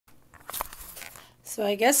So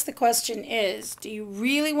I guess the question is, do you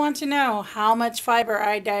really want to know how much fiber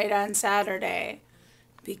I dyed on Saturday?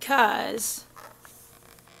 Because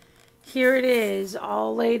here it is,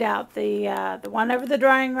 all laid out. The one over the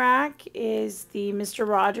drying rack is the Mr.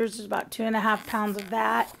 Rogers. There's about 2.5 pounds of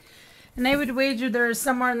that. And I would wager there's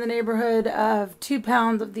somewhere in the neighborhood of 2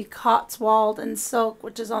 pounds of the Cotswold and silk,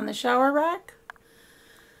 which is on the shower rack.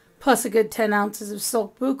 Plus a good 10 ounces of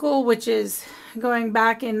silk buccal, which is going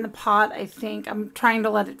back in the pot, I think. I'm trying to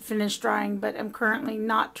let it finish drying, but I'm currently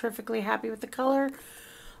not terrifically happy with the color.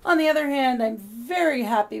 On the other hand, I'm very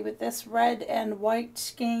happy with this red and white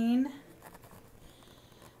skein.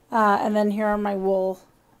 And then here are my wool,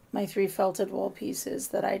 my 3 felted wool pieces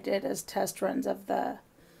that I did as test runs of the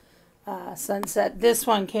sunset. This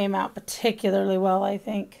one came out particularly well, I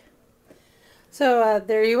think. So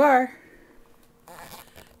there you are.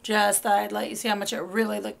 Just thought I'd let you see how much it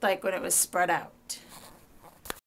really looked like when it was spread out.